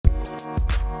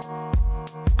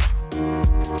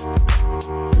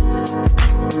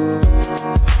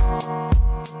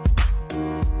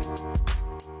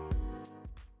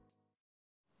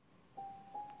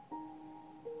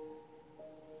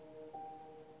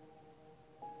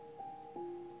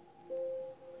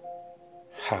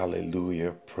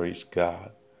Hallelujah. Praise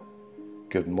God.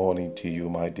 Good morning to you,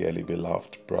 my dearly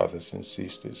beloved brothers and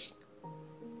sisters.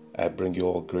 I bring you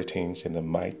all greetings in the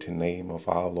mighty name of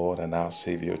our Lord and our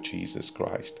Savior Jesus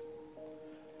Christ.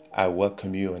 I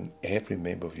welcome you and every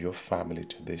member of your family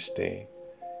to this day.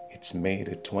 It's May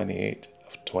the 28th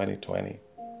of 2020.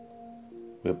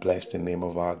 We bless the name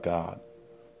of our God.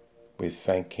 We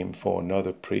thank Him for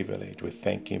another privilege. We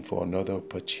thank Him for another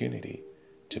opportunity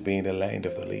to be in the land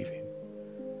of the living.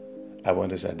 I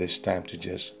want us at this time to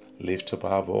just lift up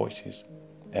our voices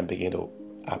and begin to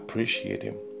appreciate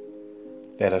Him.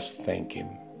 Let us thank Him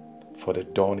for the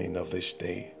dawning of this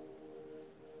day.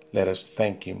 Let us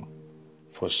thank Him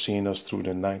for seeing us through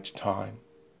the night time.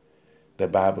 The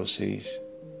Bible says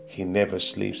He never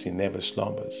sleeps, He never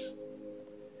slumbers.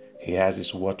 He has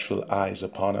His watchful eyes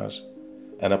upon us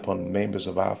and upon members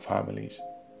of our families.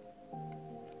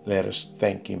 Let us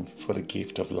thank Him for the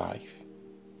gift of life.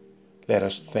 Let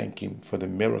us thank Him for the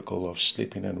miracle of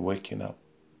sleeping and waking up.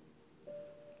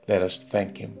 Let us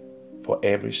thank Him for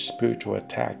every spiritual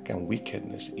attack and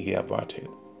wickedness He averted.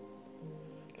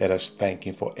 Let us thank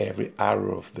Him for every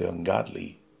arrow of the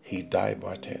ungodly He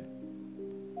diverted.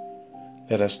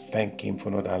 Let us thank Him for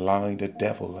not allowing the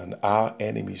devil and our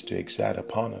enemies to excite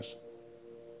upon us.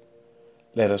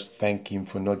 Let us thank Him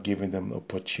for not giving them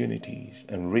opportunities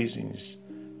and reasons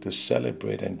to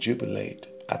celebrate and jubilate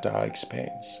at our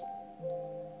expense.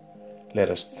 Let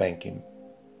us thank Him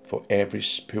for every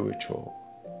spiritual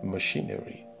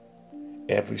machinery,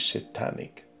 every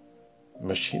satanic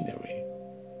machinery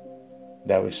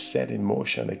that was set in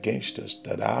motion against us,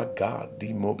 that our God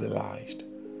demobilized,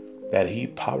 that He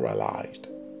paralyzed,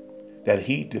 that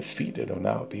He defeated on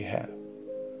our behalf.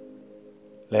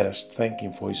 Let us thank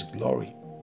Him for His glory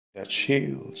that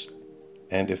shields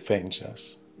and defends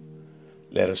us.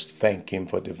 Let us thank Him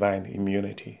for divine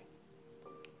immunity.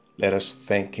 Let us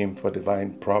thank Him for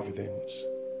divine providence.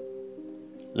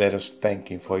 Let us thank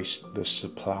Him for the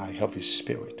supply of His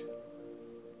Spirit.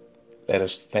 Let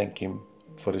us thank Him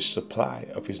for the supply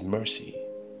of His mercy,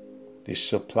 the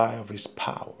supply of His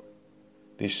power,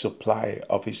 the supply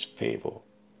of His favor,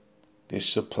 the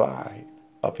supply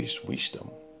of His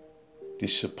wisdom, the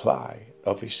supply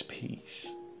of His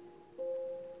peace.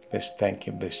 Let's thank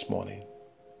Him this morning.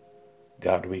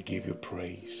 God, we give you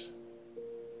praise.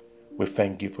 We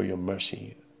thank you for your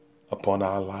mercy upon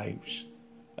our lives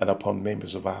and upon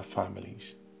members of our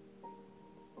families.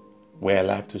 We're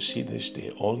alive to see this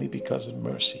day only because of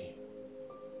mercy.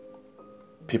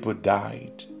 People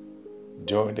died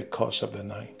during the course of the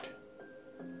night.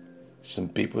 Some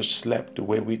people slept the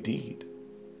way we did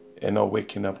and are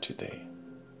waking up today.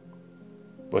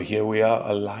 But here we are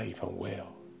alive and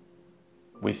well.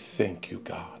 We thank you,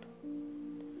 God.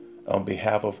 On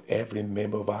behalf of every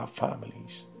member of our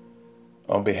families,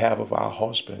 on behalf of our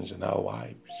husbands and our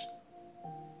wives,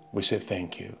 we say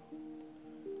thank you.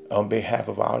 On behalf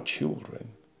of our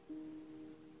children,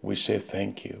 we say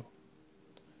thank you.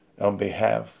 On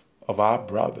behalf of our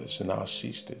brothers and our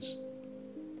sisters,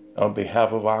 on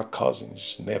behalf of our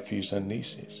cousins, nephews and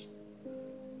nieces,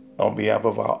 on behalf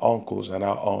of our uncles and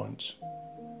our aunts,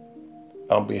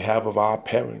 on behalf of our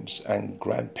parents and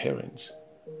grandparents,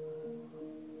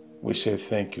 we say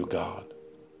thank you, God.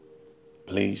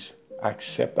 Please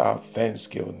accept our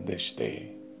thanksgiving this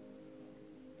day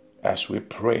as we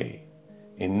pray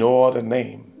in no other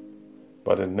name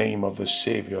but the name of the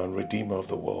Savior and Redeemer of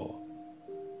the world,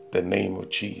 the name of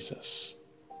Jesus.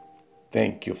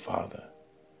 Thank you, Father,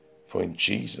 for in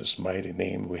Jesus' mighty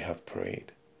name we have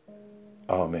prayed.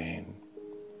 Amen.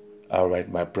 All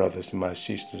right, my brothers and my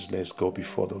sisters, let's go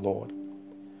before the Lord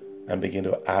and begin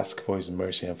to ask for His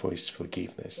mercy and for His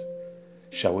forgiveness.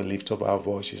 Shall we lift up our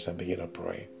voices and begin to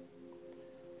pray?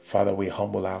 Father, we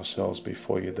humble ourselves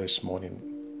before you this morning.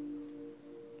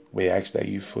 We ask that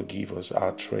you forgive us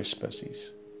our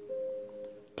trespasses.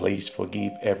 Please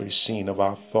forgive every sin of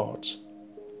our thoughts,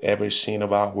 every sin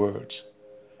of our words,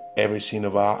 every sin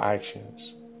of our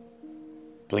actions.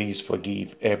 Please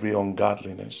forgive every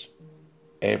ungodliness,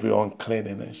 every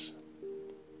uncleanness,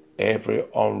 every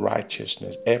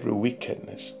unrighteousness, every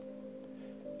wickedness,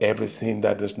 everything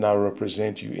that does not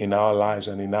represent you in our lives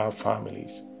and in our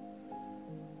families.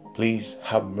 Please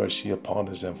have mercy upon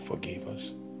us and forgive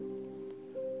us.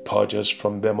 Purge us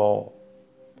from them all.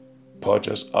 Purge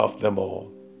us of them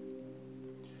all.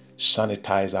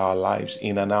 Sanitize our lives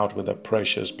in and out with the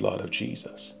precious blood of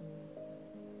Jesus.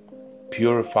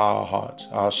 Purify our hearts,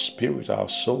 our spirit, our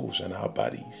souls, and our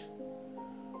bodies.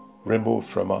 Remove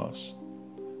from us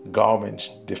garments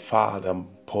defiled and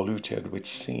polluted with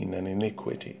sin and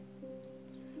iniquity.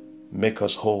 Make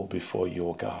us whole before you,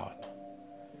 O God.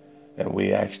 And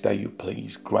we ask that you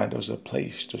please grant us a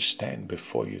place to stand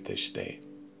before you this day.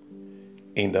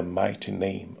 In the mighty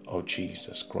name of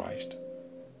Jesus Christ.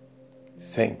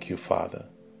 Thank you, Father.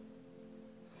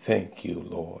 Thank you,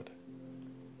 Lord.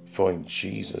 For in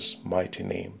Jesus' mighty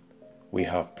name we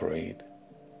have prayed.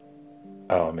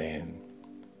 Amen.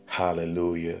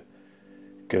 Hallelujah.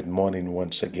 Good morning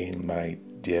once again, my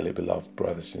dearly beloved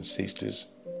brothers and sisters.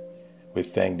 We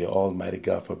thank the Almighty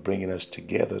God for bringing us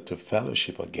together to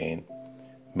fellowship again.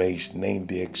 May His name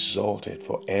be exalted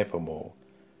forevermore.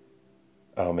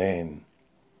 Amen.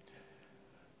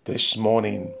 This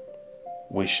morning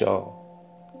we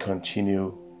shall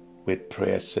continue with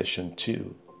prayer session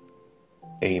 2.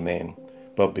 Amen.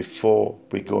 But before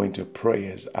we go into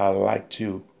prayers, I'd like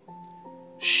to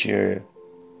share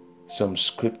some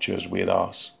scriptures with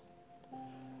us.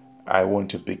 I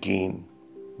want to begin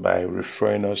by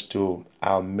referring us to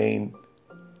our main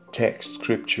text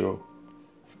scripture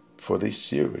for this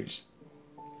series,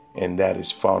 and that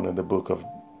is found in the book of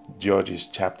Judges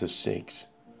chapter 6.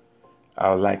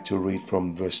 I would like to read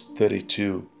from verse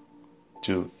 32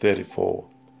 to 34.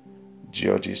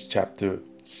 Judges chapter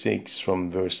 6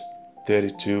 from verse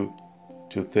 32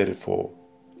 to 34.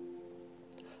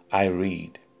 I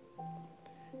read,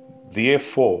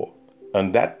 Therefore,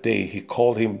 on that day he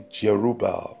called him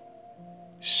Jerubbaal,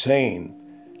 saying,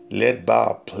 Let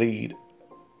Baal plead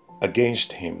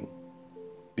against him,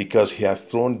 because he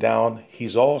hath thrown down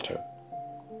his altar.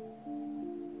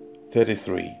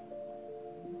 33.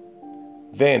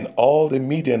 Then all the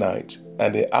Midianites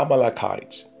and the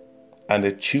Amalekites and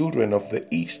the children of the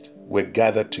east were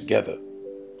gathered together,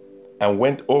 and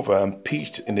went over and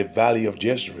pitched in the valley of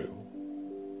Jezreel.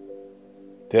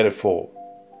 34.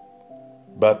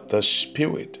 But the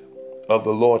Spirit of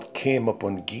the Lord came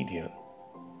upon Gideon,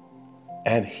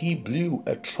 and he blew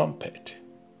a trumpet,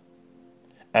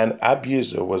 and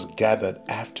Abiezer was gathered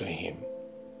after him.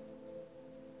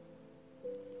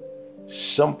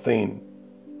 Something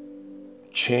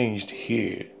changed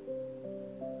here.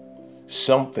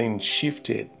 Something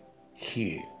shifted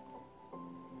here.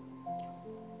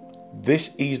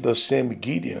 This is the same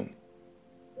Gideon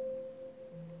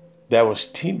that was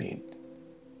timid,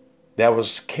 that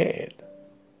was scared,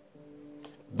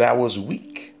 that was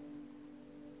weak,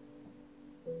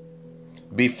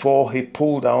 before he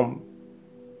pulled down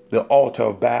the altar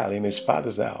of Baal in his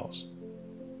father's house.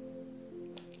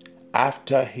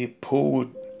 After he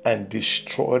pulled and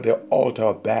destroyed the altar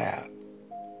of Baal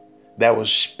that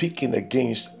was speaking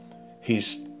against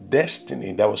his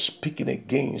destiny, that was speaking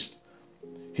against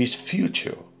his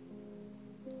future,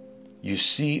 you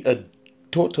see a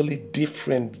totally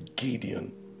different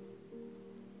Gideon.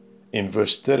 In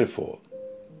verse 34,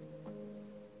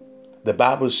 the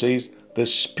Bible says, the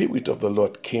Spirit of the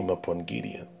Lord came upon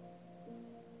Gideon,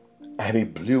 and he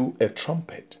blew a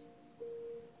trumpet,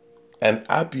 and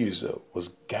Abiezer was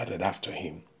gathered after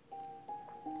him.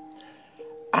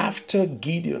 After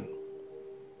Gideon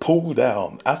pulled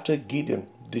down, after Gideon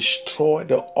destroyed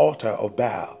the altar of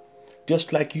Baal,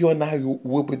 just like you and I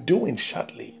will be doing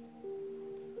shortly,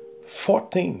 4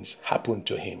 things happened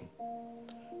to him.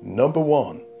 Number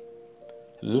 1,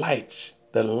 light,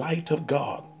 the light of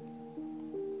God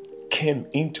came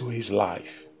into his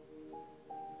life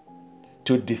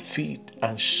to defeat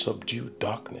and subdue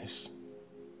darkness.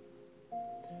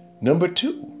 Number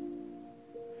 2,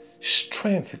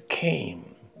 strength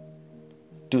came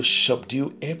to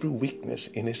subdue every weakness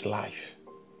in his life.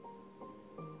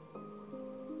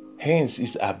 Hence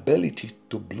his ability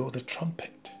to blow the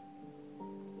trumpet.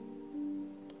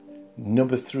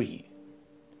 Number 3,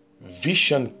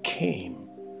 vision came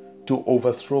to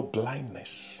overthrow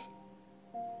blindness.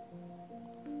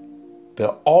 The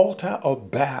altar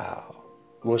of Baal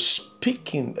was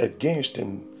speaking against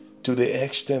him to the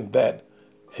extent that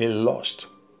he lost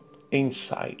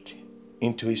insight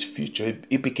into his future.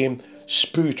 He became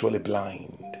spiritually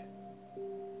blind.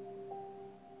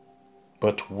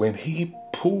 But when he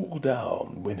pulled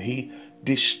down, when he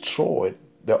destroyed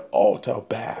the altar of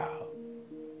Baal,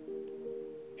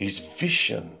 his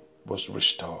vision was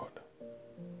restored.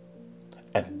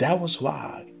 And that was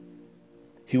why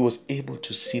he was able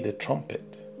to see the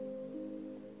trumpet.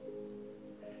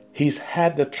 He's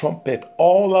had the trumpet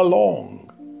all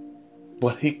along,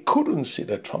 but he couldn't see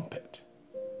the trumpet.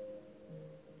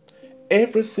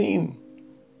 Everything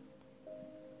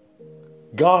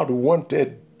God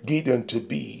wanted Gideon to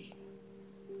be,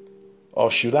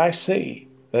 or should I say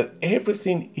that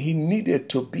everything he needed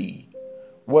to be,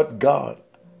 what God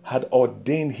had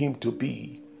ordained him to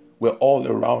be, were all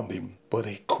around him, but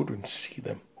he couldn't see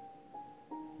them.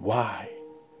 Why?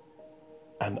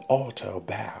 An altar of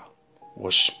Baal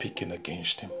was speaking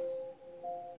against him.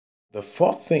 The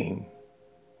fourth thing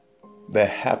that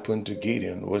happened to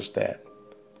Gideon was that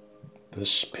the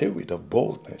spirit of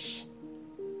boldness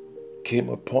came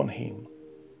upon him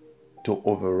to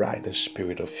override the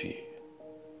spirit of fear.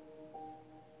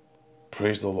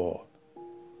 Praise the Lord.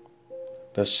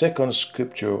 The second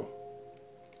scripture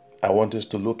I want us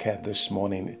to look at this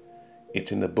morning,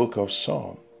 it's in the book of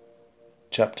Psalm,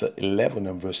 chapter 11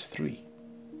 and verse 3.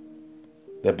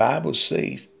 The Bible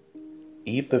says,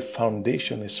 if the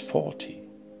foundation is faulty,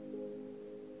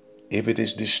 if it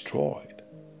is destroyed,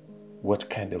 what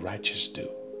can the righteous do?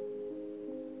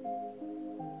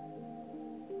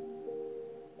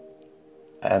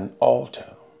 An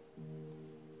altar,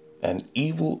 an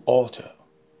evil altar,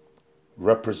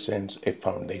 represents a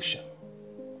foundation.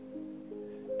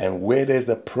 And where there's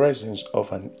the presence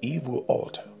of an evil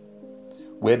altar,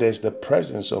 where there's the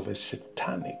presence of a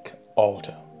satanic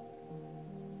altar,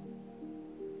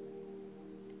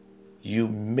 you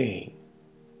may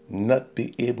not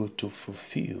be able to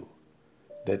fulfill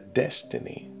the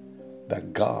destiny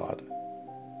that God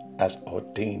has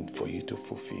ordained for you to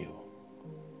fulfill.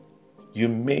 You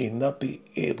may not be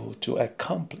able to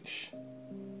accomplish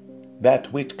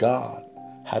that which God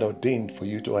had ordained for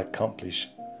you to accomplish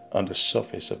on the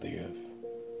surface of the earth.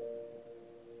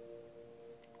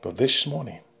 But this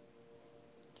morning,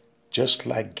 just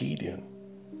like Gideon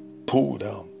pulled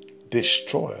down,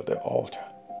 destroyed the altar,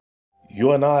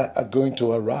 you and I are going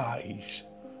to arise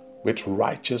with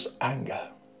righteous anger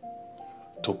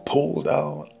to pull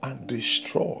down and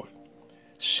destroy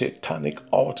satanic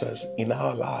altars in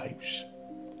our lives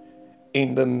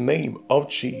in the name of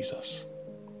Jesus.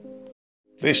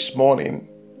 This morning,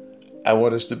 I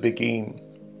want us to begin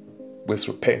with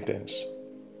repentance.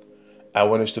 I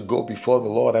want us to go before the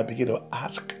Lord and begin to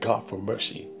ask God for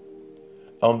mercy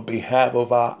on behalf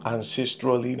of our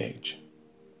ancestral lineage,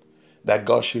 that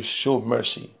God should show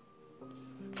mercy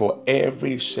for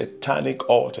every satanic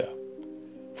altar,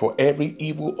 for every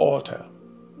evil altar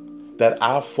that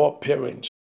our foreparents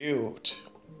built,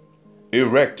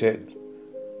 erected,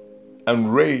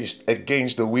 and raised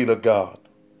against the will of God.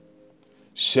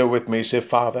 Say with me, say,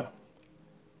 Father,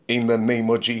 in the name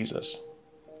of Jesus,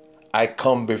 I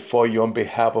come before you on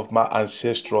behalf of my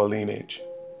ancestral lineage.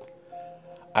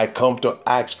 I come to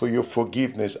ask for your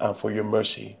forgiveness and for your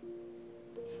mercy.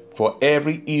 For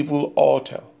every evil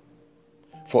altar,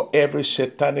 for every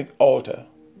satanic altar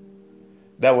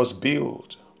that was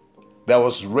built, that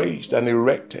was raised and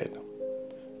erected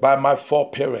by my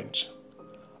foreparents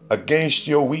against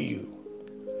your will,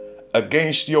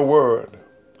 against your word,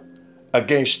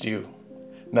 against you.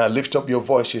 Now lift up your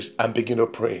voices and begin to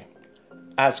pray.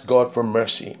 Ask God for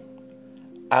mercy.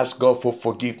 Ask God for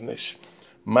forgiveness.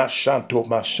 Mashanto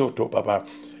masoto baba.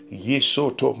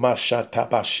 Yesoto mashata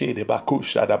bashede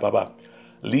bakusha da baba.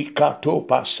 Likato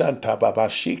pasanta baba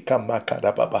shika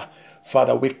makada baba.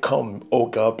 Father, we come, O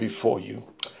God, before you.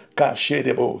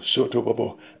 Kashedebo soto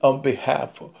babo. On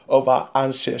behalf of our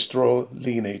ancestral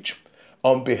lineage,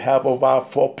 on behalf of our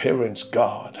foreparents,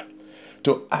 God,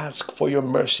 to ask for your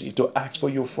mercy, to ask for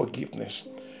your forgiveness,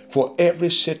 for every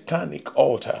satanic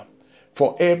altar,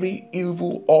 for every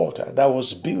evil altar that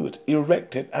was built,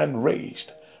 erected, and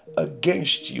raised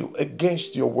against you,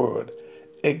 against your word,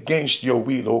 against your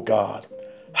will, O God.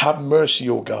 Have mercy,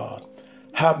 O God.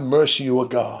 Have mercy, O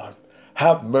God.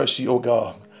 Have mercy, O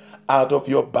God. Out of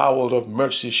your bowel of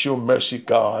mercy, show mercy,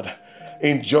 God.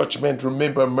 In judgment,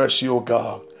 remember mercy, O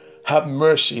God. Have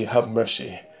mercy, have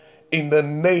mercy. In the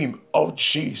name of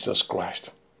Jesus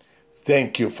Christ.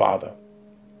 Thank you, Father.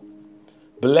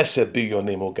 Blessed be your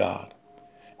name, O God.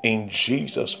 In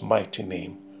Jesus' mighty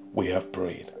name, we have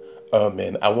prayed.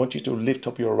 Amen. I want you to lift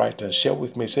up your right and share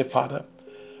with me. Say, Father,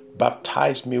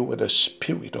 baptize me with the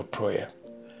spirit of prayer.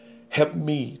 Help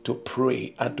me to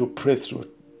pray and to pray through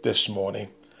this morning.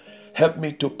 Help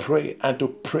me to pray and to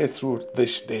pray through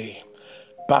this day.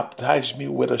 Baptize me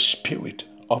with a spirit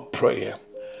of prayer.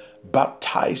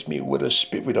 Baptize me with a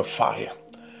spirit of fire.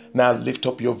 Now lift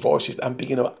up your voices and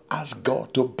begin to ask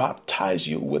God to baptize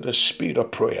you with a spirit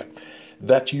of prayer,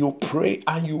 that you pray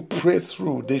and you pray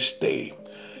through this day.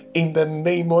 In the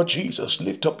name of Jesus,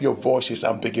 lift up your voices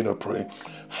and begin to pray.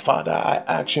 Father, I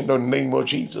ask in the name of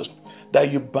Jesus that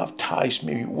you baptize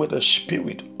me with a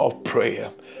spirit of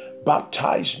prayer.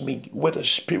 Baptize me with a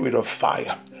spirit of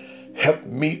fire. Help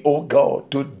me, O God,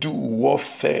 to do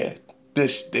warfare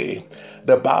this day.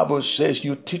 The Bible says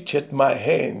you teacheth my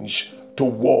hands to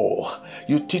war.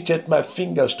 You teacheth my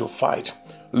fingers to fight.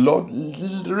 Lord,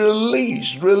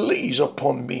 release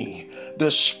upon me the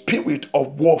spirit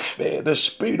of warfare, the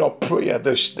spirit of prayer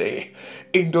this day.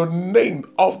 In the name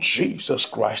of Jesus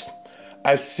Christ,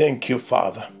 I thank you,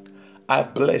 Father. I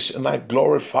bless and I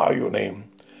glorify your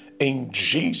name. In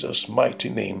Jesus' mighty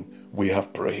name we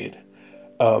have prayed.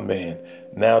 Amen.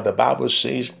 Now the Bible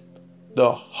says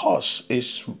the horse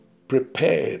is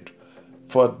prepared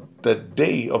for the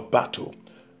day of battle,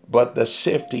 but the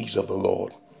safety is of the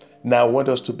Lord. Now I want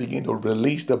us to begin to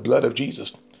release the blood of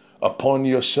Jesus upon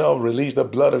yourself. Release the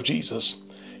blood of Jesus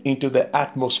into the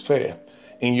atmosphere,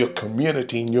 in your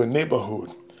community, in your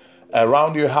neighborhood,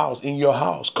 around your house, in your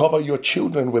house. Cover your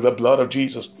children with the blood of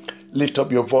Jesus. Lift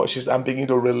up your voices and begin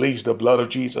to release the blood of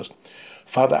Jesus.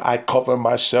 Father, I cover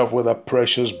myself with the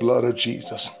precious blood of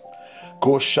Jesus.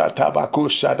 I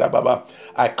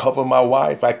cover my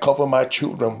wife, I cover my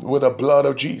children with the blood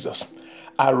of Jesus.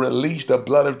 I release the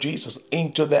blood of Jesus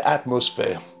into the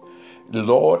atmosphere.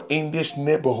 Lord, in this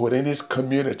neighborhood, in this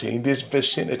community, in this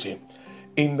vicinity,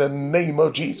 in the name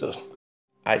of Jesus,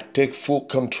 I take full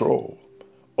control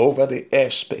over the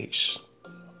airspace,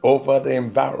 over the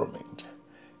environment,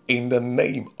 in the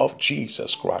name of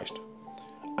Jesus Christ.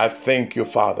 I thank you,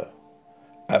 Father.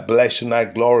 I bless and I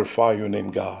glorify your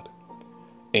name, God.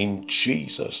 In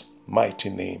Jesus' mighty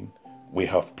name, we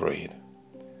have prayed.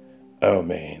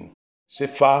 Amen. Say,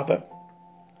 Father,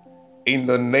 in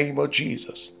the name of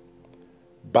Jesus,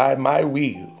 by my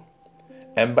will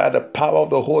and by the power of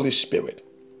the Holy Spirit,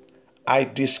 I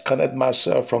disconnect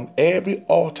myself from every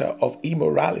altar of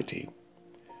immorality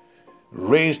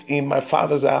raised in my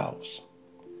father's house,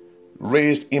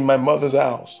 raised in my mother's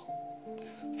house,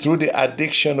 through the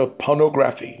addiction of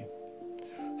pornography,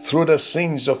 through the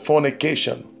sins of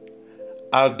fornication,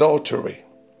 adultery,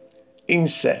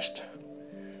 incest,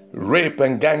 rape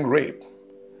and gang rape,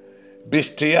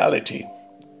 bestiality.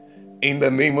 In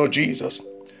the name of Jesus,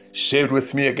 say it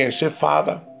with me again. Say,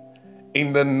 Father,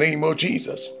 in the name of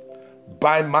Jesus,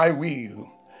 by my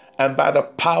will and by the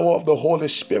power of the Holy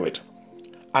Spirit,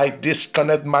 I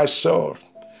disconnect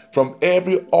myself from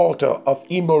every altar of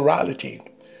immorality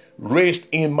raised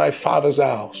in my father's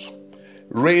house,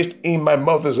 raised in my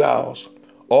mother's house,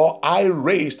 or I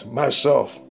raised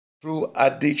myself through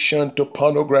addiction to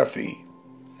pornography,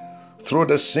 through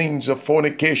the sins of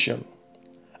fornication,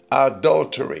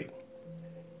 adultery,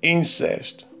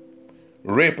 incest,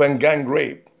 rape and gang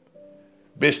rape,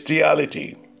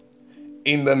 bestiality.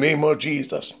 In the name of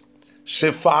Jesus,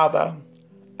 say, Father,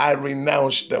 I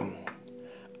renounce them.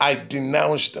 I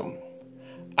denounce them.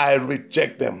 I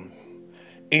reject them.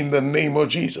 In the name of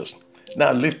Jesus.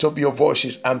 Now lift up your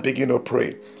voices and begin to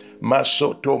pray.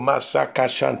 Masoto masaka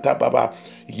shanta baba,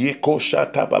 yeko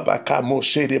shata baba kamo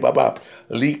shede baba,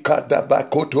 lika daba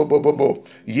koto bobobo,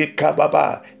 yeka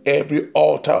baba. Every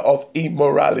altar of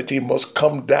immorality must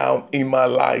come down in my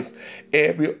life.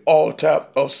 Every altar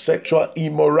of sexual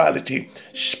immorality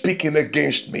speaking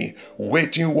against me,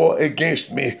 waging war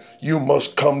against me, you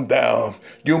must come down.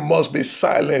 You must be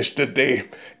silenced today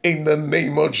in the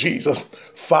name of Jesus.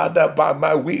 Father, by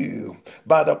my will,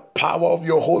 by the power of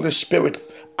your Holy Spirit,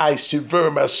 I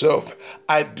sever myself.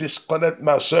 I disconnect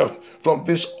myself from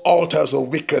these altars of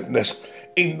wickedness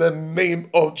in the name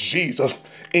of Jesus.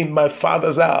 In my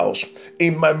father's house,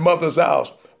 in my mother's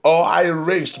house, or I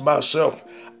raised myself,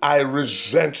 I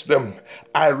resent them.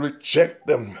 I reject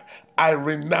them. I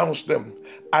renounce them.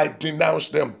 I denounce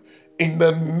them in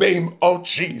the name of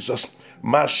Jesus.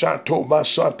 Mashanto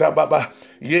Masanta Baba,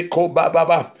 Yeko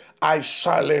Baba. I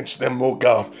silence them, oh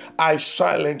God. I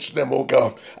silence them, oh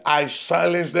God. I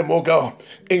silence them, oh God,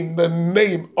 in the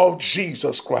name of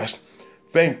Jesus Christ.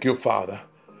 Thank you, Father.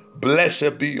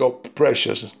 Blessed be your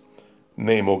precious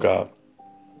name, oh God.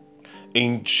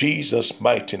 In Jesus'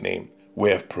 mighty name, we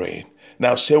have prayed.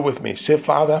 Now say with me, say,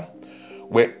 Father,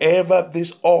 wherever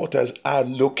these altars are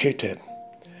located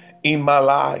in my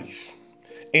life,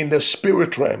 in the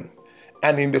spirit realm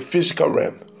and in the physical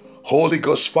realm, Holy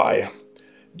Ghost fire,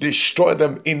 destroy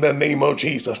them in the name of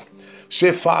Jesus.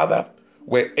 Say, Father,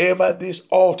 wherever these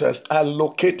altars are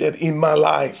located in my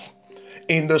life,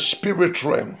 in the spirit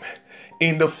realm,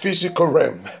 in the physical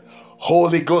realm,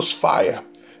 Holy Ghost fire,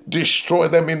 destroy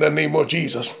them in the name of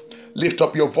Jesus. Lift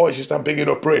up your voices and begin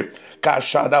to pray.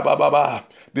 Kashada bababa.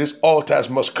 These altars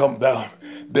must come down.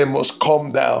 They must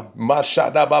come down.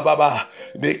 Mashada bababa.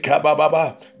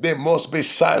 They must be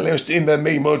silenced in the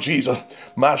name of Jesus.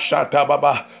 Mashata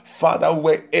baba. Father,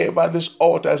 wherever these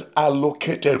altars are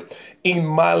located in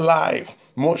my life,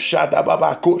 in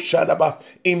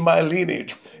my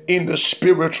lineage, in the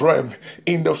spirit realm,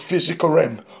 in the physical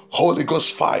realm, Holy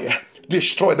Ghost fire,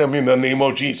 destroy them in the name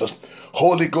of Jesus.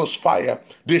 Holy Ghost fire,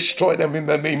 destroy them in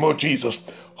the name of Jesus.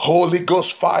 Holy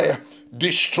Ghost fire,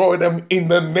 destroy them in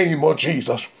the name of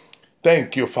Jesus.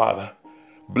 Thank you, Father.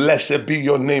 Blessed be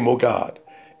your name, O God.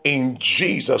 In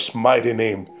Jesus' mighty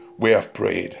name, we have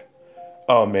prayed.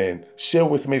 Amen. Say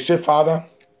with me, say, Father,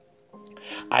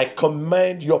 I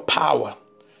command your power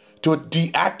to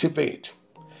deactivate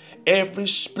every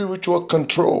spiritual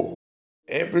control,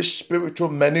 every spiritual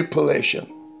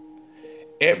manipulation,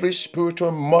 every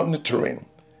spiritual monitoring.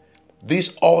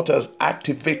 These altars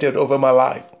activated over my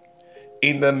life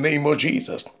in the name of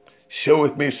Jesus. Say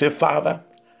with me, say, Father,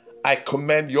 I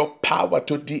command your power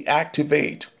to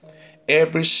deactivate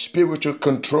every spiritual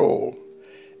control,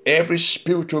 every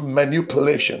spiritual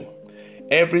manipulation,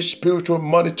 every spiritual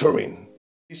monitoring.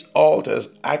 These altars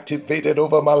activated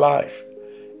over my life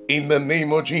in the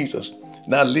name of Jesus.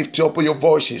 Now lift up your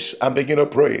voices and begin to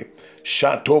pray.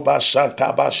 Shantoba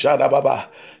Shantaba Shadababa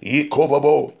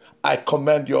Yikobabo. I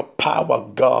command your power,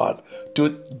 God,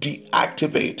 to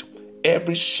deactivate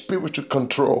every spiritual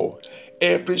control,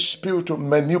 every spiritual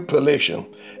manipulation,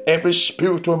 every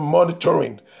spiritual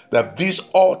monitoring that these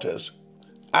altars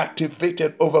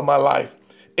activated over my life.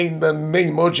 In the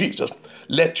name of Jesus,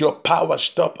 let your power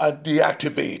stop and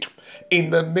deactivate.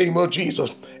 In the name of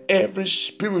Jesus, every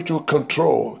spiritual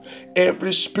control,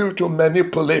 every spiritual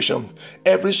manipulation,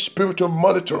 every spiritual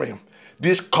monitoring,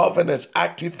 these covenants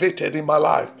activated in my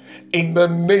life. In the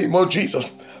name of Jesus,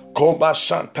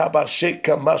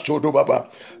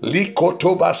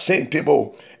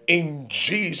 in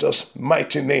Jesus'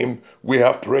 mighty name we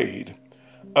have prayed.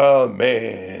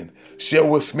 Amen. Say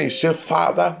with me, say,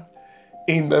 Father,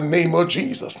 in the name of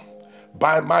Jesus,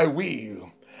 by my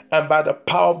will and by the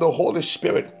power of the Holy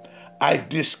Spirit, I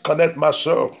disconnect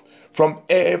myself from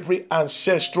every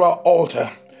ancestral altar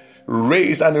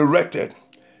raised and erected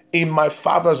in my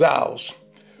father's house,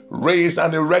 raised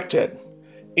and erected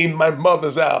in my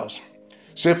mother's house.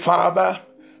 Say, Father,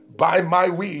 by my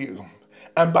will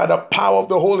and by the power of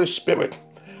the Holy Spirit,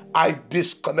 I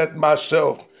disconnect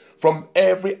myself from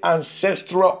every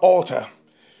ancestral altar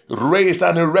raised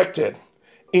and erected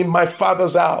in my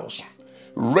father's house,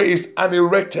 raised and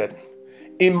erected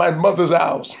in my mother's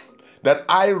house, that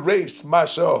I raised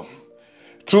myself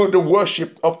through the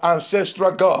worship of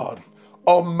ancestral God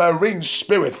or marine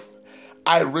spirit.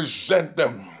 I resent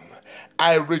them.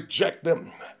 I reject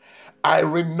them. I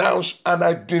renounce and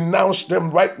I denounce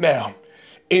them right now.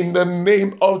 In the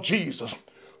name of Jesus,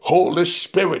 Holy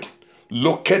Spirit,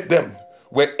 locate them.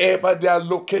 Wherever they are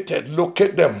located,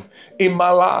 locate them in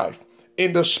my life,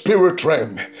 in the spirit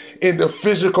realm, in the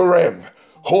physical realm.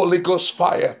 Holy Ghost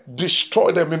fire,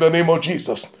 destroy them in the name of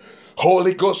Jesus.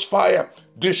 Holy Ghost fire,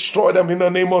 destroy them in the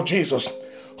name of Jesus.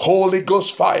 Holy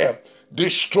Ghost fire,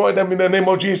 destroy them in the name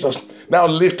of Jesus. Now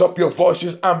lift up your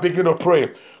voices and begin to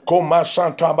pray. Koma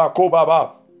Santa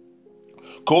Bakobaba.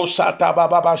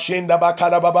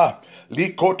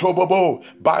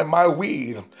 By my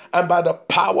will and by the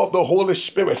power of the Holy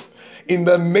Spirit, in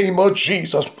the name of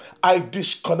Jesus, I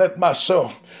disconnect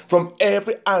myself from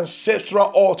every ancestral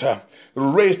altar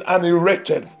raised and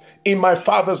erected in my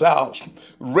father's house,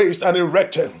 raised and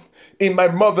erected in my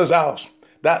mother's house,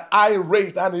 that I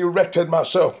raised and erected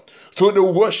myself through the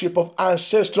worship of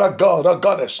ancestral God or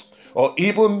goddess or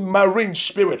even marine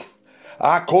spirit.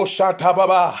 I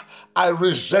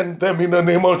resent them in the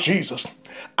name of Jesus.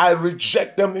 I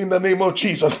reject them in the name of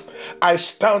Jesus. I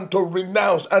stand to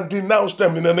renounce and denounce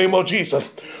them in the name of Jesus.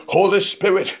 Holy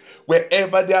Spirit,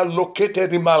 wherever they are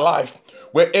located in my life,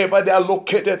 wherever they are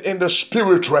located in the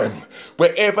spirit realm,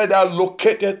 wherever they are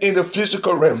located in the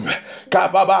physical realm,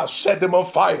 Kababa, set them on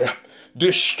fire.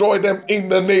 Destroy them in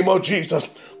the name of Jesus.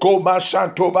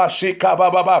 Komashanto Bashika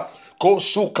Baba,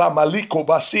 Kosuka Maliko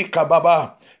Basika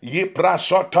Baba,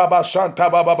 Yiprasota Bashanta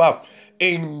Baba.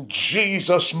 In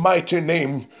Jesus' mighty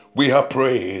name we have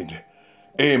prayed.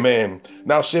 Amen.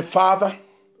 Now say, Father,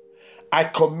 I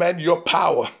command your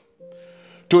power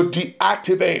to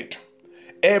deactivate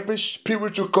every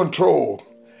spiritual control,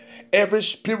 every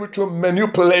spiritual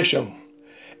manipulation,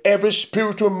 every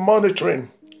spiritual monitoring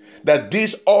that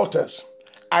these altars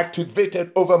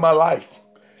activated over my life.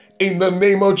 In the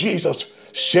name of Jesus,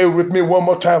 say with me one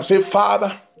more time. Say,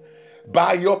 Father,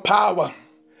 by your power,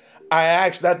 I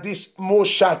ask that this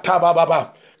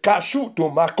Moshatababa, Kashuto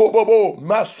Makobobo,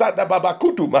 Masada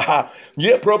Babakutu Maha,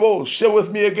 Yeprobo, say with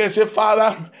me again. Say,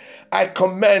 Father, I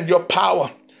command your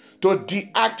power to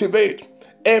deactivate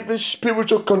every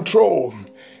spiritual control,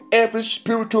 every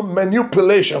spiritual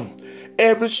manipulation,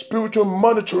 every spiritual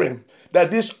monitoring that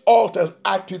these altars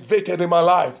activated in my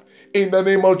life. In the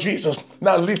name of Jesus.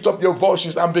 Now lift up your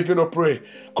voices and begin to pray.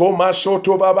 Koma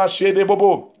soto baba shede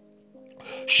bobo.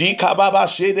 Shika baba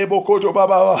shede bokoto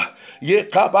baba.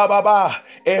 Yeka baba.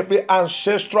 Every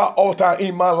ancestral altar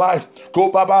in my life, go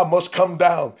baba, must come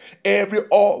down. Every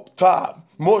altar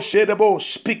Moshedebo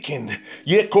speaking.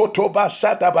 Ye kotoba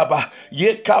sata baba.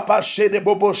 Ye kapa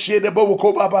shedebo shedebo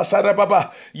kobaba sata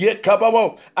baba. Ye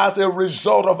kababo. As a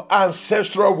result of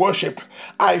ancestral worship,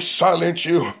 I silence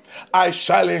you. I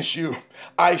silence you.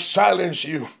 I silence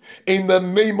you. In the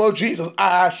name of Jesus,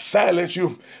 I silence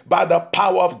you by the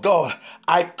power of God.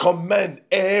 I command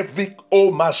every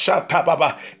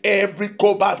every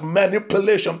covert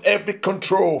manipulation, every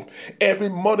control, every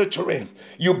monitoring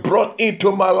you brought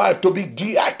into my life to be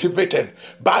deactivated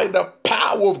by the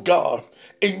power of God.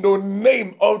 In the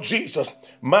name of Jesus.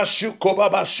 Father,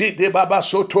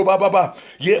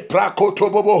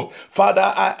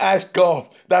 I ask God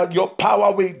that your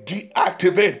power will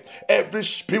deactivate every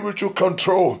spiritual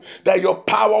control, that your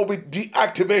power will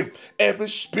deactivate every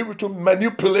spiritual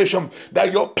manipulation,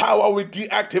 that your power will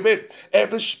deactivate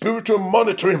every spiritual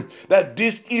monitoring, that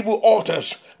these evil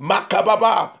altars,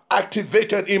 Makababa,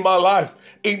 activated in my life.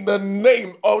 In the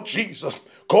name of Jesus.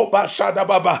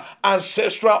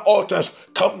 Ancestral altars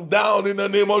come down in the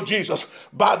name of Jesus.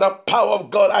 By the power of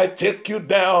God, I take you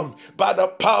down. By the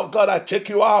power of God, I take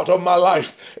you out of my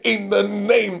life. In the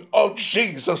name of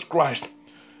Jesus Christ.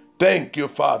 Thank you,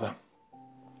 Father.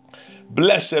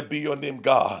 Blessed be your name,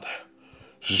 God.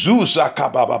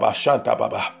 Zuzaka baba shanta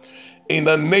baba. In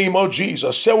the name of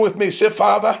Jesus. Say with me, say,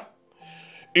 Father,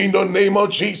 in the name of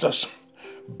Jesus,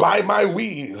 by my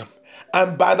will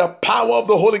and by the power of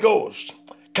the Holy Ghost,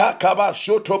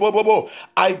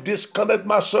 I disconnect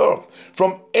myself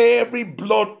from every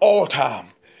blood altar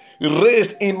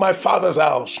raised in my father's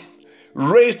house,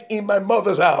 raised in my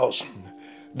mother's house,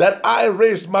 that I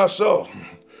raised myself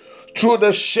through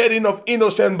the shedding of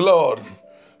innocent blood,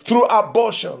 through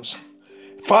abortions.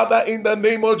 Father, in the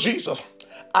name of Jesus,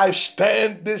 I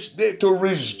stand this day to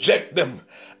reject them.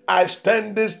 I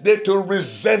stand this day to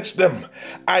resent them.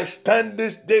 I stand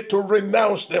this day to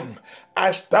renounce them.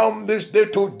 I stand this day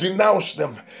to denounce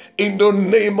them. In the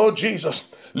name of Jesus,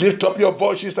 lift up your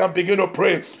voices and begin to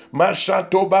pray.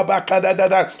 Mashanto baba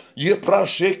kadadada, yepra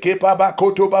sheke baba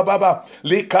koto baba,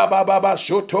 lika baba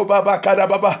shoto baba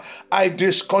kadababa. I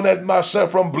disconnect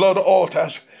myself from blood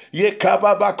altars. Every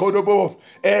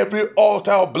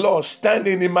altar of blood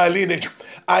standing in my lineage,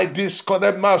 I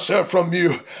disconnect myself from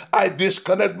you. I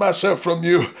disconnect myself from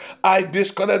you. I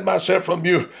disconnect myself from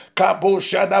you.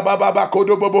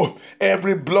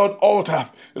 Every blood altar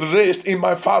raised in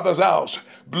my father's house,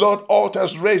 blood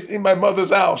altars raised in my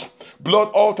mother's house, blood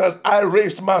altars I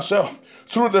raised myself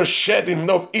through the shedding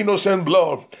of innocent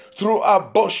blood, through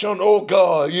abortion, oh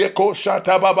God.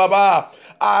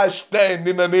 I stand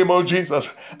in the name of Jesus.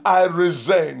 I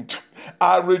resent,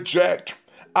 I reject,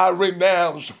 I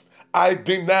renounce, I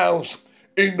denounce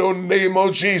in the name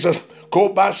of Jesus.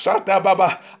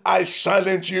 I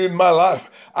silence you in my life.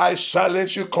 I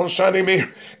silence you concerning me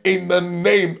in the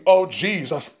name of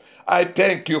Jesus. I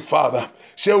thank you, Father.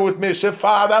 Say with me, say,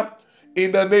 Father,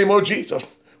 in the name of Jesus,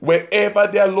 wherever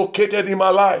they are located in my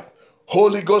life,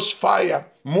 Holy Ghost fire,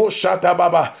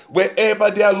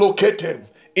 wherever they are located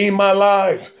in my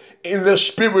life, in the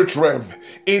spirit realm,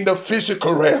 in the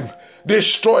physical realm,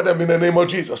 destroy them in the name of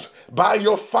Jesus. By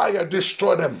your fire,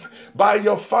 destroy them. By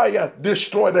your fire,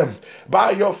 destroy them.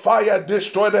 By your fire,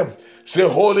 destroy them. Say,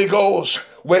 Holy Ghost,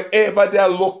 wherever they are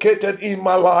located in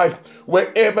my life,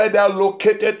 wherever they are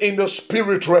located in the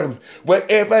spirit realm,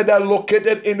 wherever they are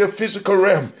located in the physical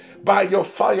realm, by your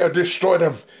fire, destroy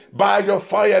them. By your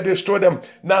fire, destroy them.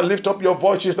 Now lift up your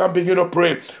voices and begin to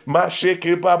pray.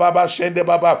 Masheke baba shende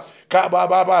baba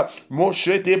kababa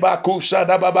moshete bakusha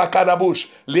da baba kanabush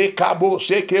le kabo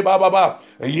sheke baba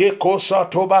ye kosa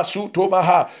toba su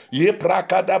toba ye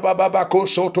prakada baba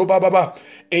bakoso toba baba.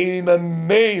 In the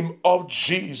name of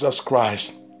Jesus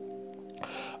Christ.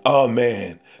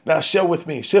 Amen. Now share with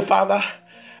me. Say, Father,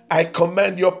 I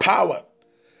command your power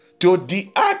to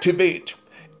deactivate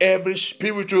every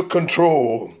spiritual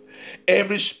control,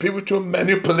 every spiritual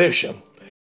manipulation,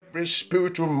 every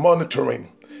spiritual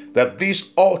monitoring that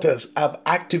these altars have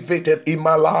activated in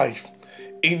my life.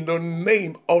 In the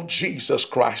name of Jesus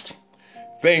Christ.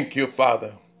 Thank you,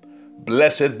 Father.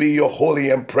 Blessed be your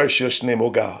holy and precious name, O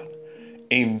God.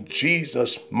 In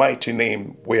Jesus' mighty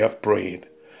name we have prayed.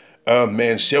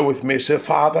 Amen. Say with me, say,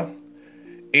 Father,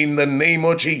 in the name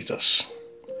of Jesus,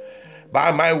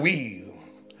 by my will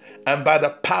and by the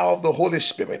power of the Holy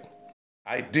Spirit,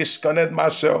 I disconnect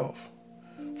myself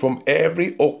from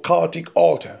every occultic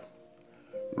altar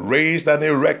raised and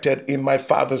erected in my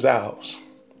father's house.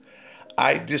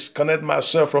 I disconnect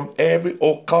myself from every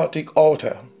occultic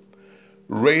altar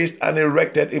raised and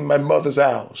erected in my mother's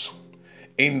house.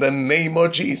 In the name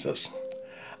of Jesus,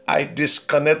 I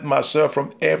disconnect myself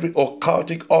from every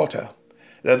occultic altar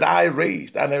that I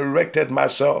raised and erected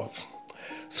myself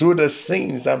through the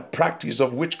sins and practice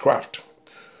of witchcraft,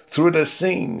 through the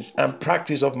sins and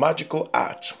practice of magical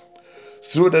art,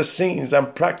 through the sins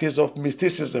and practice of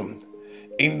mysticism,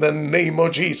 in the name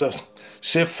of Jesus.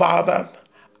 Say, Father,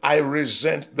 I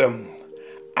resent them.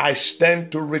 I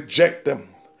stand to reject them.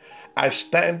 I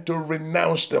stand to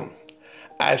renounce them.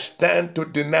 I stand to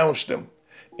denounce them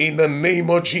in the name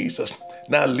of Jesus.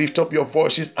 Now lift up your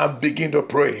voices and begin to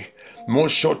pray. By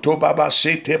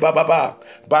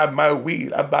my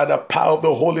will and by the power of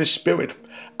the Holy Spirit,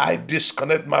 I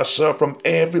disconnect myself from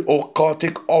every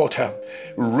occultic altar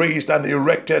raised and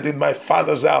erected in my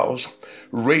father's house,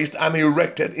 raised and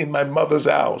erected in my mother's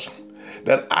house,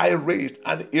 that I raised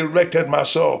and erected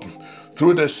myself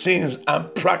through the sins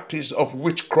and practice of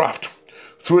witchcraft,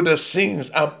 through the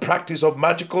sins and practice of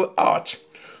magical art,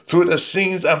 through the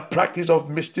sins and practice of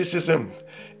mysticism.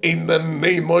 In the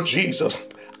name of Jesus,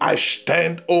 I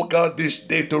stand, oh God, this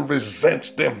day to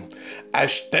resent them. I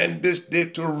stand this day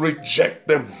to reject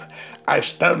them. I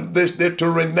stand this day to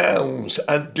renounce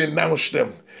and denounce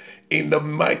them. In the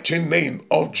mighty name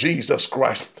of Jesus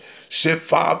Christ. Say,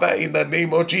 Father, in the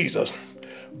name of Jesus,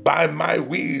 by my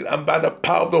will and by the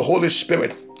power of the Holy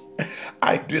Spirit,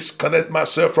 I disconnect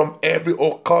myself from every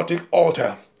occultic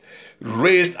altar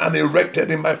raised and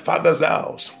erected in my father's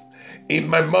house, in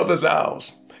my mother's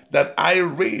house, that I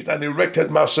raised and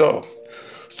erected myself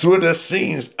through the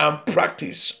sins and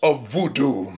practice of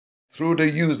voodoo, through the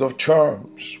use of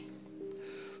charms,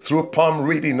 through palm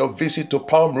reading or visit to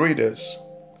palm readers,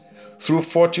 through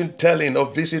fortune telling or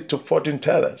visit to fortune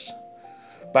tellers,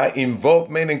 by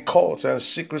involvement in cults and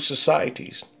secret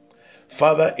societies.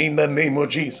 Father, in the name of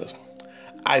Jesus,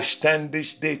 I stand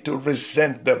this day to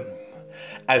resent them.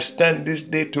 I stand this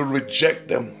day to reject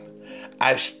them.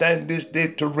 I stand this day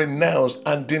to renounce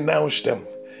and denounce them.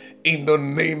 In the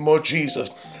name of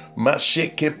Jesus.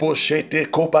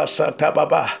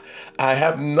 I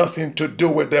have nothing to do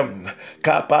with them.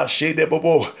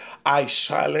 I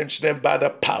silence them by the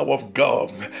power of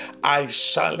God. I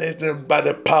silence them by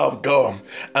the power of God.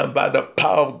 And by the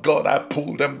power of God, I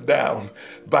pull them down.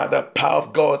 By the power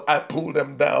of God, I pull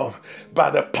them down. By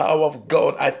the power of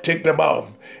God, I take them out.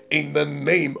 In the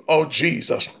name of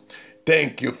Jesus.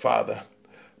 Thank you, Father.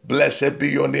 Blessed be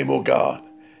your name, O God.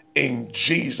 In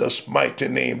Jesus' mighty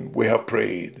name we have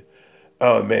prayed.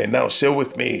 Amen. Now say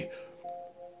with me,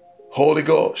 Holy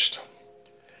Ghost.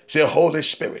 Say, Holy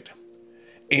Spirit.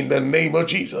 In the name of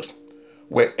Jesus,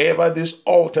 wherever these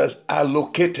altars are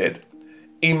located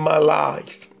in my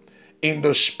life, in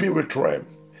the spirit realm,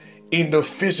 in the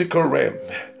physical realm,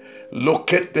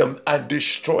 locate them and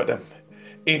destroy them.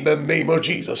 In the name of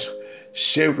Jesus.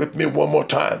 Say it with me one more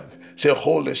time. Say,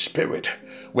 Holy Spirit,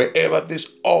 wherever these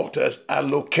altars are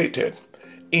located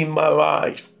in my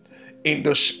life, in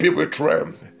the spirit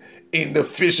realm, in the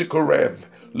physical realm,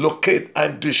 locate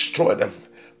and destroy them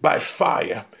by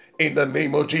fire. In the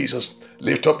name of Jesus,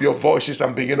 lift up your voices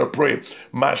and begin to pray.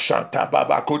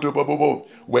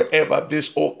 Wherever these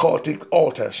occultic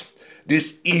altars,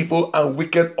 these evil and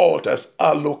wicked altars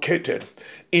are located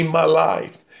in my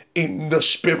life, in the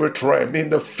spirit realm, in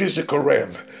the physical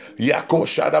realm,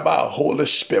 Holy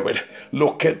Spirit,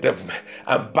 locate them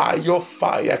and by your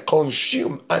fire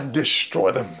consume and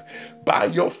destroy them. By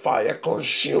your fire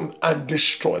consume and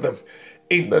destroy them.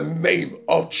 In the name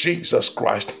of Jesus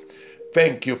Christ.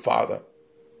 Thank you, Father.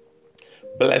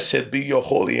 Blessed be your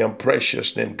holy and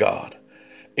precious name, God.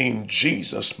 In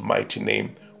Jesus' mighty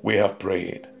name we have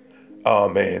prayed.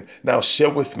 Amen. Now say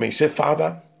with me, say,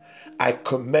 Father, I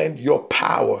command your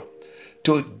power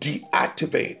to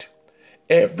deactivate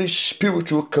every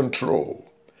spiritual control,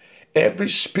 every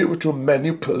spiritual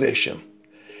manipulation,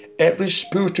 every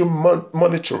spiritual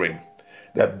monitoring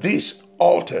that these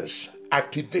altars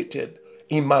activated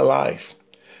in my life.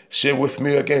 Say with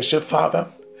me again, say, Father,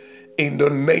 in the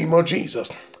name of Jesus,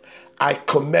 I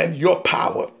command your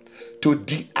power to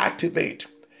deactivate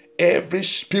every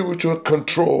spiritual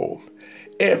control,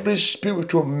 every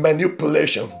spiritual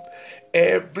manipulation,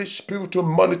 every spiritual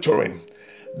monitoring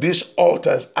these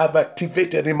altars I've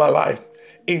activated in my life.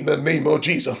 In the name of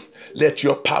Jesus, let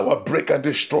your power break and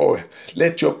destroy.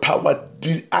 Let your power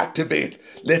deactivate.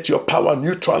 Let your power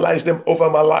neutralize them over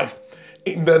my life.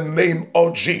 In the name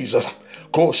of Jesus.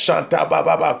 Ko Shanta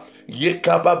Baba.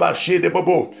 Yeka Baba Shede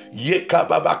Bobo. Yeka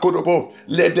Baba Kodobo.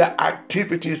 Let the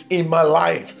activities in my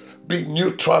life be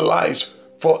neutralized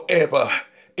forever.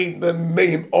 In the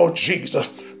name of Jesus.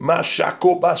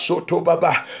 Mashakoba Soto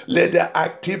Baba. Let the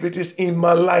activities in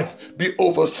my life be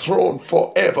overthrown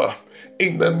forever.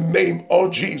 In the name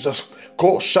of Jesus.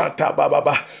 Ko Shanta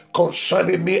Baba.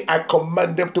 Concerning me, I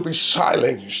command them to be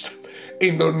silenced.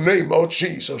 in the name of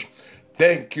Jesus.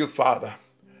 Thank you, Father.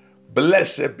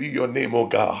 Blessed be your name, O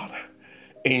God.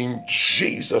 In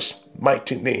Jesus'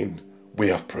 mighty name we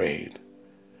have prayed.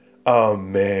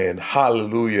 Amen.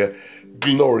 Hallelujah.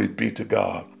 Glory be to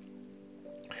God.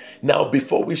 Now,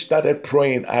 before we started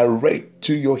praying, I read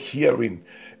to your hearing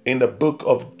in the book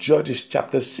of Judges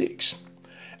chapter 6.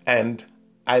 And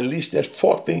I listed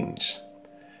 4 things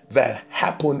that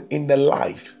happened in the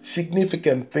life,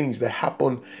 significant things that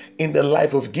happened in the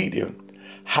life of Gideon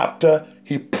after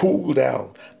he pulled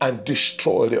down and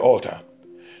destroyed the altar.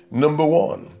 Number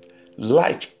 1,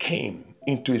 light came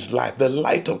into his life, the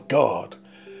light of God.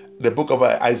 The book of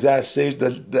Isaiah says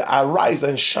that arise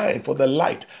and shine, for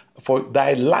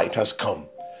thy light has come.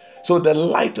 So the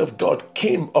light of God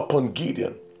came upon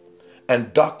Gideon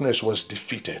and darkness was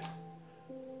defeated.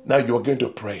 Now you are going to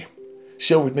pray.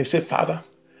 Share with me. Say, Father,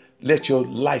 let your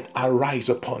light arise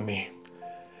upon me.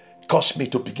 Cause me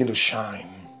to begin to shine.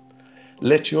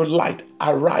 Let your light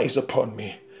arise upon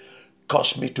me.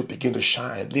 Cause me to begin to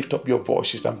shine. Lift up your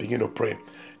voices and begin to pray.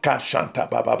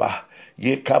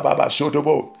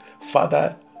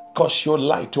 Father, cause your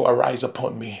light to arise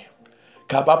upon me.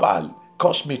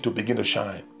 Cause me to begin to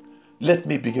shine. Let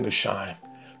me begin to shine.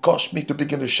 Cause me to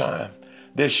begin to shine.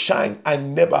 The shine I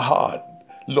never had.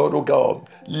 Lord, oh God,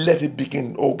 let it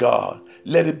begin, oh God.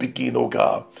 Let it begin, oh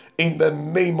God. In the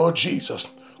name of Jesus.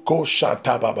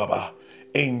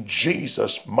 In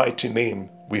Jesus' mighty name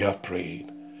we have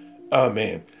prayed.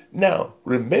 Amen. Now,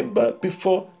 remember,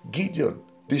 before Gideon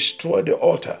destroyed the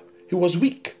altar, he was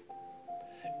weak.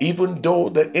 Even though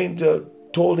the angel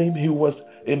told him he was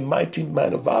a mighty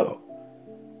man of valor,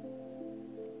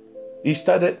 he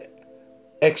started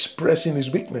expressing his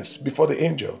weakness before the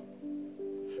angel.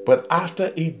 But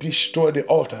after he destroyed the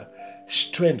altar,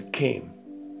 strength came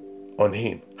on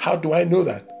him. How do I know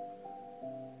that?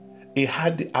 He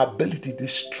had the ability, the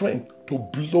strength to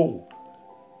blow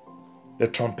the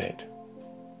trumpet.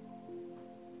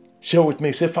 Share with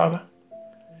me. Say, Father,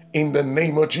 in the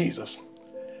name of Jesus,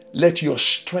 let your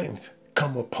strength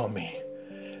come upon me.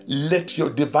 Let your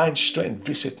divine strength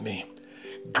visit me.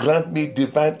 Grant me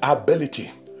divine ability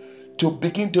to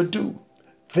begin to do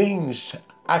things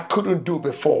I couldn't do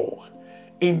before.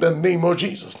 In the name of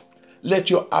Jesus, let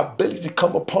your ability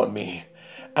come upon me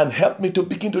and help me to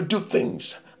begin to do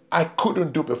things I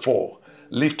couldn't do before.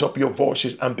 Lift up your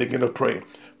voices and begin to pray.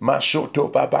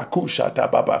 Mashoto baba kushata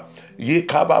baba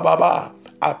yekababa.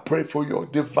 I pray for your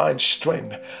divine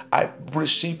strength. I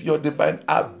receive your divine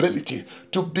ability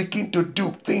to begin to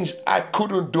do things I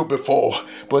couldn't do before.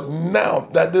 But now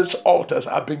that these altars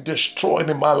have been destroyed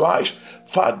in my life,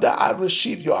 Father, I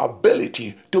receive your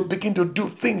ability to begin to do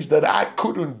things that I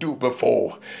couldn't do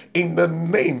before. In the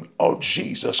name of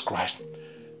Jesus Christ.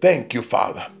 Thank you,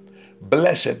 Father.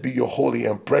 Blessed be your holy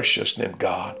and precious name,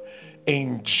 God.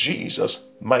 In Jesus'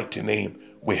 mighty name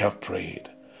we have prayed.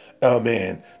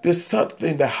 Amen. The third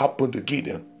thing that happened to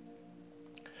Gideon.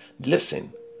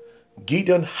 Listen,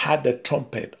 Gideon had the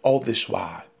trumpet all this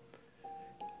while.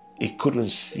 He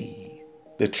couldn't see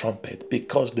the trumpet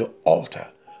because the altar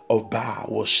of Baal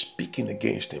was speaking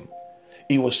against him.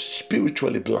 He was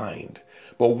spiritually blind.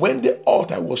 But when the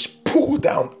altar was pulled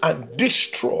down and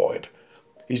destroyed,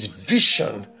 his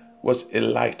vision was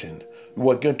enlightened.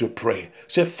 We are going to pray.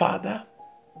 Say, Father,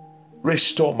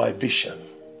 restore my vision.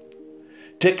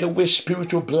 Take away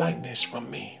spiritual blindness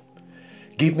from me.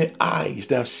 Give me eyes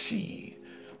that see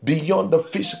beyond the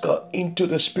physical into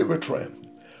the spirit realm.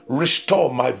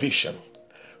 Restore my vision.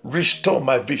 Restore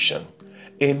my vision.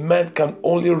 A man can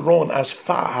only run as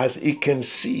far as he can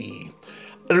see.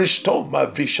 Restore my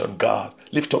vision, God.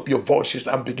 Lift up your voices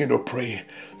and begin to pray.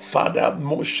 Father,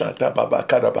 Moshata Baba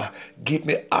Karaba, give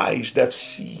me eyes that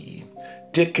see.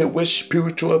 Take away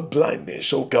spiritual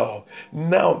blindness, oh God.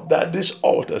 Now that these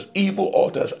altars, evil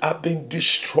altars, have been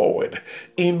destroyed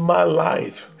in my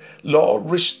life, Lord,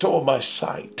 restore my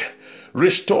sight.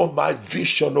 Restore my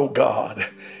vision, oh God.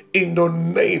 In the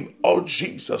name of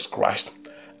Jesus Christ,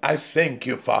 I thank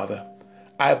you, Father.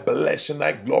 I bless and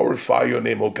I glorify your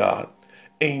name, oh God.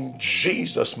 In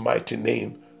Jesus' mighty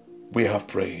name, we have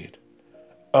prayed.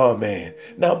 Amen.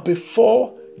 Now,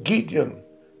 before Gideon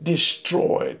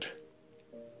destroyed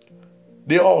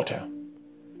the altar,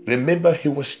 remember, he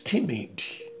was timid.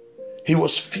 He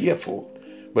was fearful.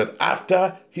 But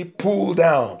after he pulled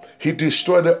down, he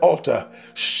destroyed the altar,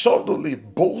 suddenly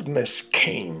boldness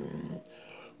came.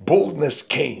 Boldness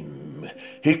came.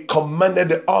 He commanded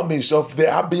the armies of the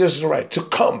Abiezrites to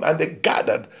come, and they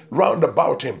gathered round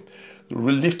about him.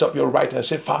 Lift up your right hand and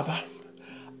say, Father,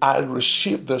 I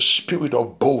receive the spirit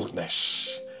of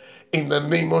boldness in the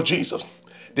name of Jesus.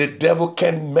 The devil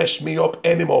can't mess me up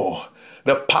anymore.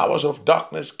 The powers of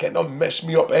darkness cannot mess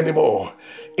me up anymore.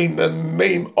 In the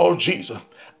name of Jesus,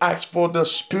 ask for the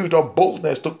spirit of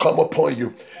boldness to come upon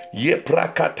you.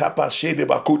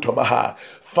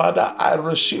 Father, I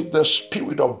receive the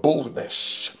spirit of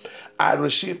boldness. I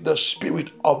receive the spirit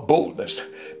of boldness.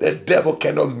 The devil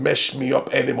cannot mess me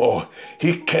up anymore.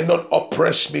 He cannot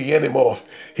oppress me anymore.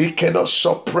 He cannot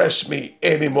suppress me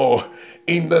anymore.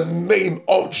 In the name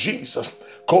of Jesus.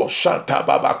 Thank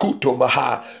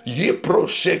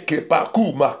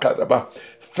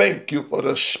you for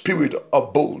the spirit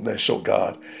of boldness, oh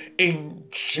God. In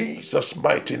Jesus'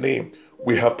 mighty name,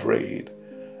 we have prayed.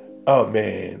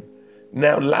 Amen.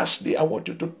 Now, lastly, I want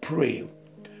you to pray.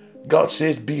 God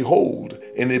says, behold,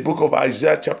 in the book of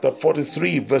Isaiah chapter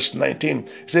 43, verse 19,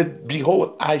 it said,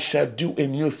 behold, I shall do a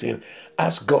new thing.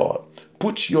 Ask God,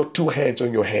 put your two hands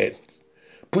on your head.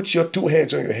 Put your two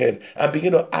hands on your head and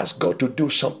begin to ask God to do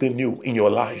something new in your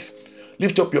life.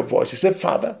 Lift up your voice. He said,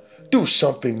 Father, do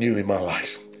something new in my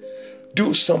life.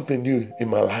 Do something new in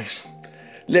my life.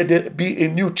 Let there be a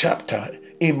new chapter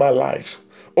in my life.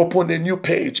 Open a new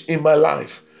page in my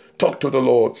life. Talk to the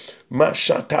Lord.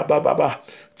 Mashata Baba.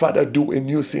 Father, do a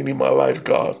new thing in my life,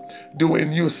 God. Do a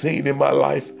new thing in my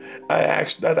life. I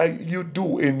ask that you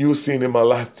do a new thing in my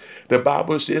life. The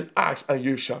Bible says, ask and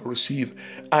you shall receive.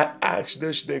 I ask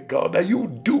this day, God, that you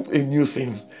do a new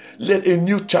thing. Let a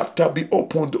new chapter be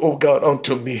opened, oh God,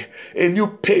 unto me. A new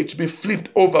page be flipped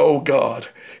over, oh God,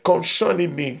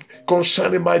 concerning me,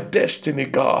 concerning my destiny,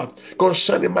 God,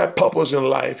 concerning my purpose in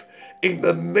life. In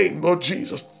the name of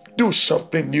Jesus. Do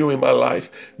something new in my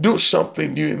life. Do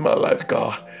something new in my life,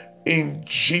 God. In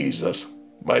Jesus'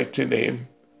 mighty name,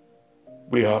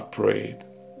 we have prayed.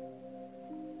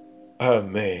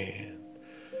 Amen.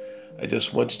 I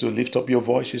just want you to lift up your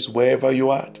voices wherever you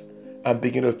are and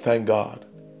begin to thank God.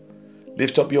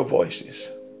 Lift up your voices.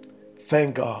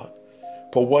 Thank God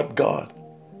for what God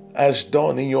has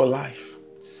done in your life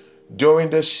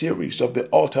during the series of the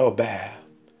altar of Baal.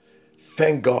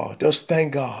 Thank God. Just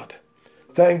thank God.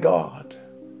 Thank God.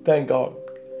 Thank God.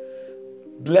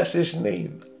 Bless his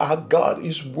name. Our God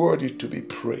is worthy to be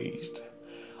praised.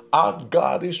 Our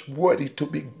God is worthy to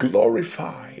be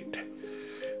glorified.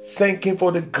 Thank him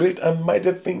for the great and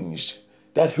mighty things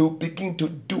that he'll begin to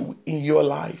do in your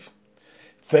life.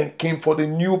 Thank him for the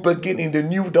new beginning, the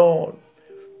new dawn.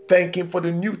 Thank him for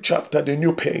the new chapter, the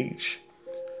new page.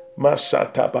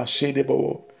 Masata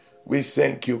Bashedebo. We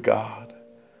thank you, God.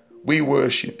 We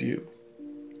worship you.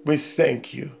 We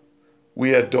thank you.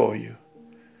 We adore you.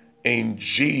 In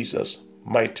Jesus'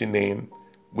 mighty name,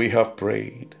 we have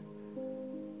prayed.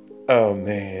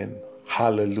 Amen.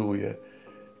 Hallelujah.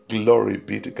 Glory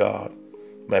be to God.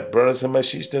 My brothers and my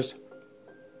sisters,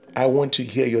 I want to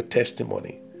hear your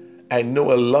testimony. I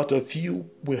know a lot of you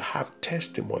will have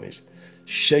testimonies.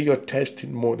 Share your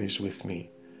testimonies with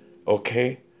me.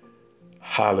 Okay?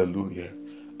 Hallelujah.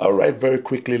 All right, very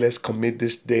quickly, let's commit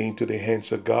this day into the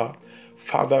hands of God.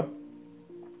 Father,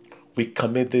 we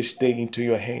commit this day into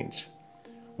your hands.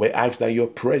 We ask that your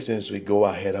presence will go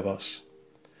ahead of us.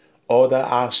 Order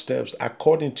our steps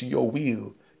according to your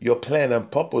will, your plan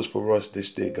and purpose for us this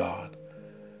day, God.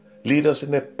 Lead us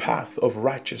in a path of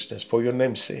righteousness for your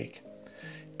name's sake.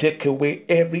 Take away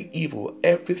every evil,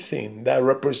 everything that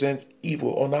represents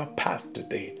evil on our path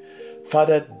today.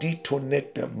 Father,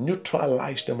 detonate them,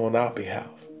 neutralize them on our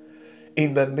behalf.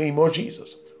 In the name of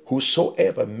Jesus,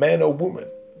 whosoever, man or woman,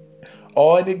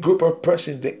 or any group of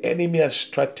persons the enemy has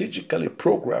strategically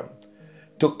programmed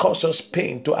to cause us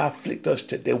pain, to afflict us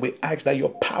today, we ask that your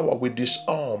power will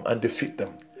disarm and defeat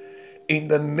them. In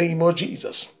the name of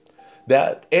Jesus,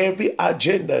 that every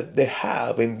agenda they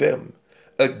have in them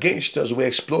against us will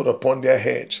explode upon their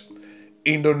heads.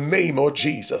 In the name of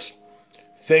Jesus,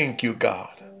 thank you,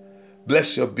 God.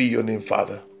 Blessed be your name,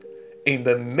 Father. In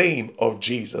the name of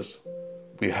Jesus,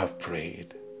 we have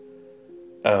prayed.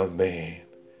 Amen.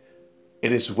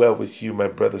 It is well with you, my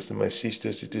brothers and my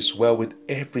sisters. It is well with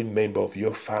every member of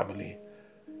your family.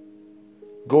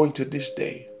 Go into this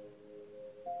day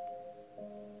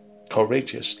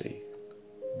courageously.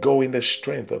 Go in the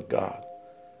strength of God.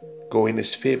 Go in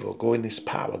his favor. Go in his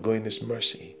power. Go in his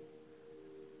mercy.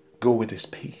 Go with his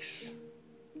peace.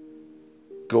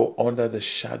 Go under the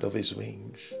shadow of his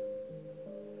wings.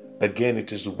 Again,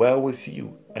 it is well with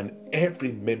you and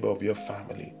every member of your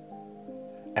family.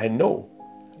 I know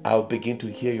I'll begin to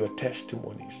hear your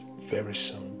testimonies very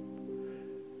soon.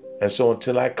 And so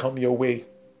until I come your way,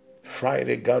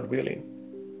 Friday, God willing,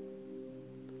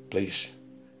 please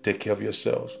take care of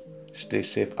yourselves. Stay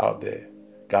safe out there.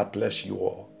 God bless you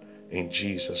all. In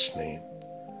Jesus' name,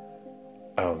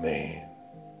 amen.